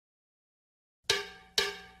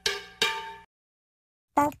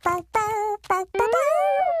Hey,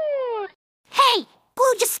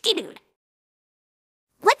 Blue just skidooed.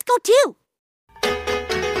 Let's go too.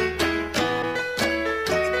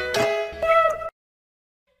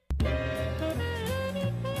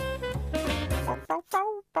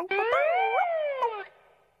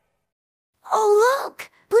 Oh,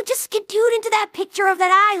 look! Blue just skidooed into that picture of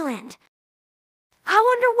that island. I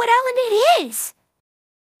wonder what island it is.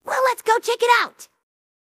 Well, let's go check it out.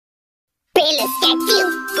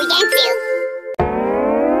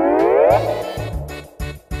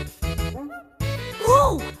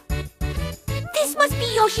 Whoa! This must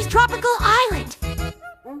be Yoshi's tropical island.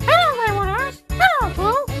 Hello, everyone. Hello,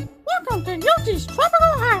 Blue. Welcome to Yoshi's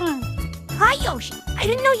tropical island. Hi, Yoshi. I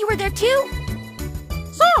didn't know you were there too.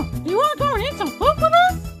 So, do you want to go and eat some food with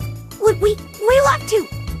us? We love to.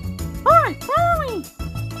 All right, follow me.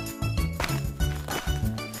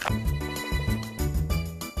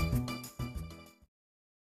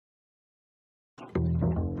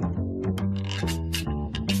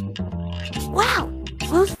 Wow,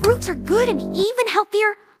 those fruits are good and even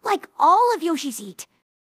healthier, like all of Yoshi's eat.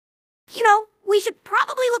 You know, we should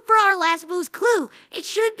probably look for our last Blue's clue. It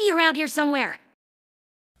should be around here somewhere.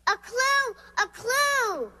 A clue! A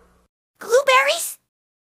clue! Clueberries?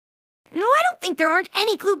 No, I don't think there aren't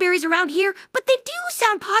any clueberries around here, but they do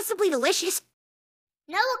sound possibly delicious.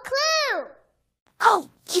 No, a clue! Oh,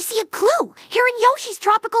 you see a clue here in Yoshi's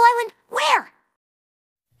tropical island. Where?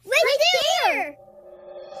 Right there!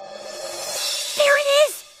 There it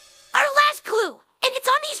is! Our last clue! And it's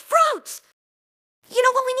on these fruits! You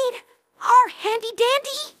know what we need? Our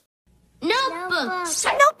handy-dandy Notebooks!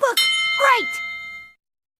 notebook! Right!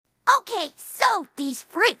 Okay, so these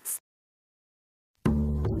fruits.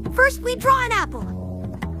 First, we draw an apple,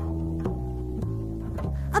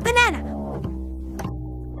 a banana,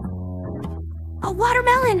 a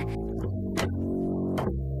watermelon,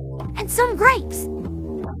 and some grapes.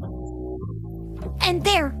 And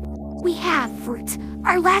there we have fruits,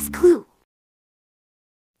 our last clue.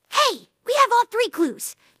 Hey, we have all three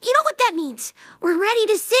clues. You know what that means? We're ready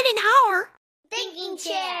to sit in our Thinking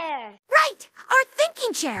chair! right, our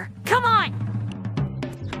thinking chair. Come on.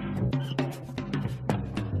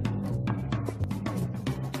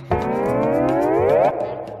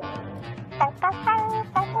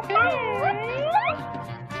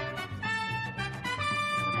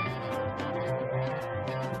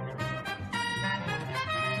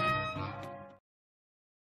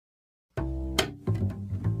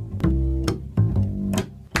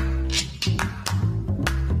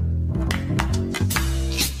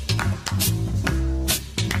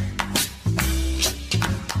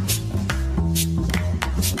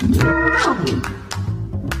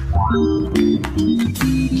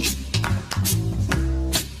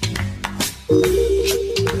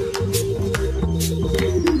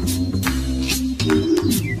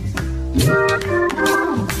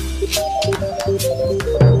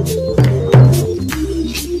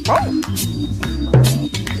 Oh!